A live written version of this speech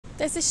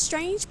There's this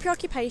strange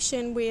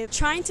preoccupation with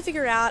trying to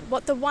figure out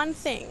what the one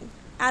thing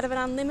out of an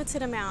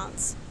unlimited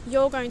amount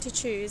you're going to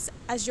choose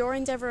as your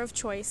endeavour of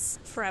choice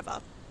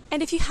forever.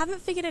 And if you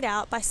haven't figured it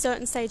out by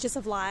certain stages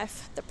of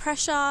life, the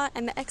pressure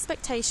and the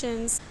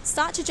expectations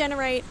start to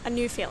generate a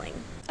new feeling,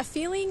 a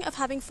feeling of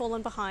having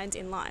fallen behind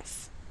in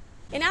life.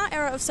 In our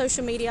era of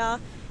social media,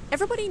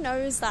 everybody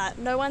knows that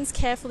no one's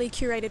carefully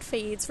curated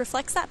feeds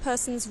reflects that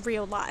person's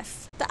real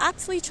life. The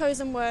aptly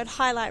chosen word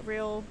highlight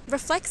reel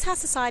reflects how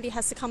society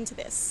has succumbed to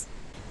this.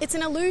 It's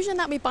an illusion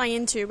that we buy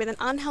into with an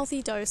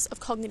unhealthy dose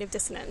of cognitive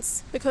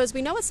dissonance, because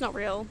we know it's not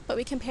real, but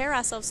we compare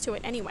ourselves to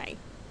it anyway.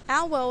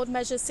 Our world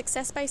measures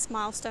success-based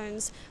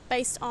milestones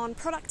based on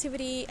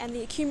productivity and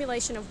the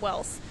accumulation of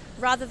wealth,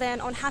 rather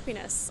than on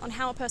happiness, on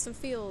how a person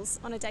feels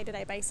on a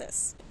day-to-day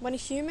basis. When a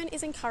human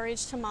is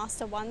encouraged to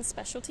master one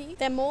specialty,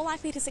 they're more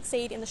likely to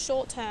succeed in the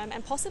short term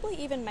and possibly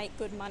even make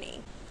good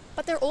money.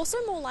 But they're also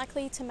more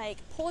likely to make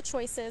poor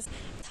choices,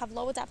 have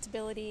low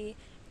adaptability,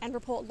 and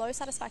report low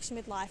satisfaction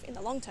with life in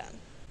the long term.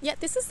 Yet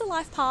this is the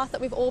life path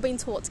that we've all been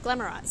taught to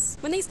glamorise.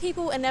 When these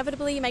people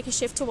inevitably make a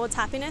shift towards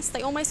happiness,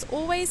 they almost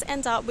always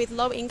end up with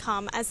low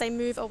income as they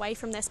move away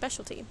from their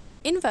specialty.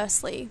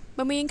 Inversely,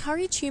 when we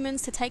encourage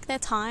humans to take their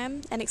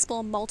time and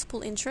explore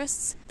multiple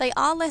interests, they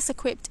are less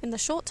equipped in the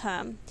short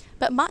term,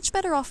 but much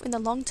better off in the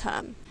long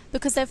term,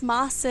 because they've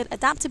mastered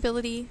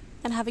adaptability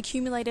and have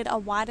accumulated a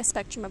wider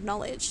spectrum of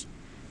knowledge.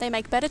 They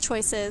make better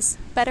choices,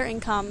 better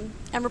income,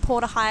 and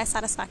report a higher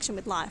satisfaction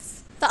with life.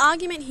 The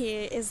argument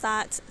here is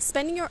that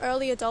spending your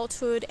early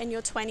adulthood and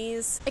your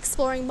 20s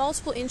exploring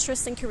multiple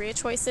interests and career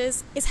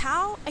choices is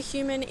how a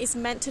human is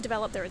meant to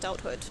develop their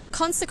adulthood.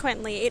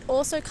 Consequently, it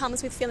also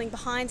comes with feeling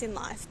behind in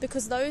life,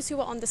 because those who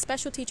are on the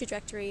specialty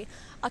trajectory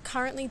are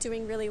currently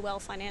doing really well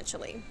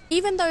financially.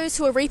 Even those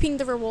who are reaping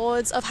the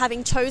rewards of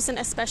having chosen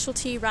a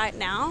specialty right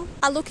now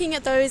are looking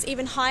at those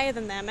even higher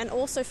than them and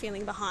also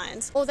feeling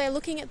behind, or they're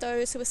looking at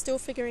those who are still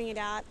figuring it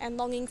out and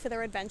longing for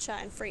their adventure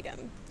and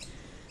freedom.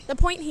 The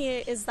point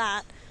here is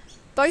that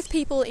both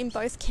people in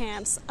both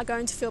camps are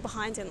going to feel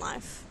behind in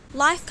life.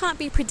 Life can't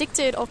be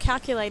predicted or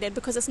calculated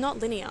because it's not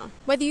linear.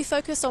 Whether you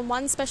focus on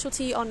one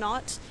specialty or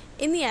not,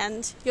 in the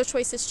end, your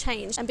choices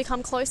change and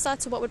become closer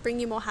to what would bring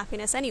you more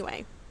happiness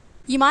anyway.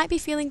 You might be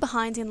feeling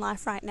behind in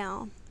life right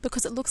now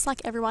because it looks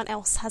like everyone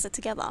else has it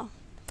together.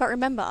 But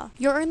remember,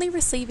 you're only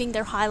receiving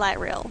their highlight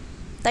reel.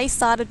 They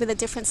started with a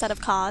different set of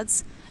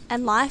cards,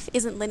 and life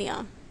isn't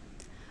linear.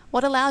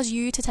 What allows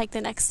you to take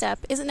the next step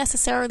isn't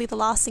necessarily the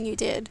last thing you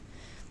did.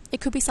 It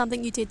could be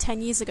something you did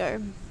 10 years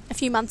ago, a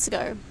few months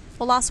ago,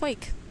 or last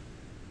week.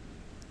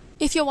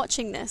 If you're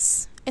watching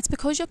this, it's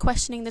because you're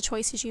questioning the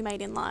choices you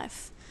made in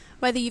life,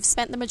 whether you've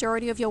spent the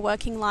majority of your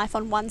working life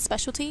on one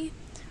specialty,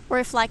 or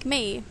if, like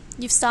me,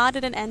 you've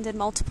started and ended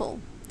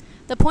multiple.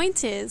 The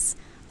point is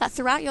that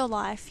throughout your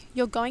life,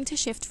 you're going to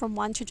shift from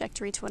one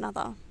trajectory to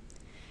another.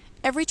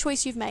 Every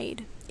choice you've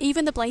made,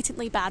 even the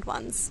blatantly bad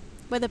ones,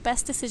 were the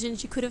best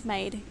decisions you could have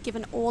made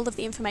given all of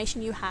the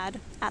information you had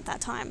at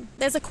that time.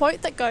 There's a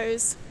quote that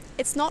goes,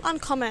 "It's not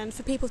uncommon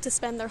for people to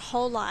spend their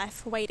whole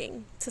life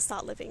waiting to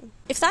start living."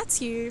 If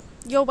that's you,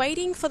 you're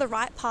waiting for the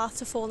right path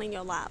to fall in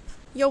your lap.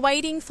 You're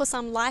waiting for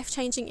some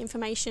life-changing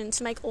information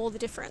to make all the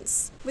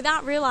difference,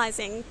 without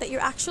realising that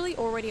you're actually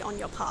already on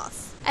your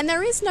path. And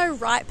there is no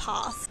right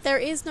path. There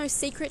is no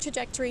secret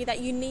trajectory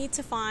that you need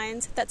to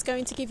find that's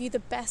going to give you the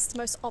best,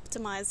 most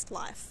optimised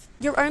life.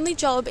 Your only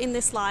job in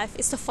this life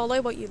is to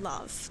follow what you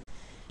love.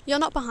 You're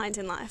not behind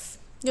in life.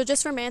 You're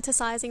just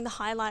romanticising the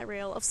highlight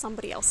reel of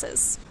somebody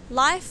else's.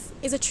 Life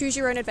is a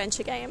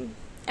choose-your-own-adventure game,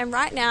 and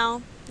right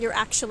now, you're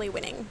actually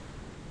winning.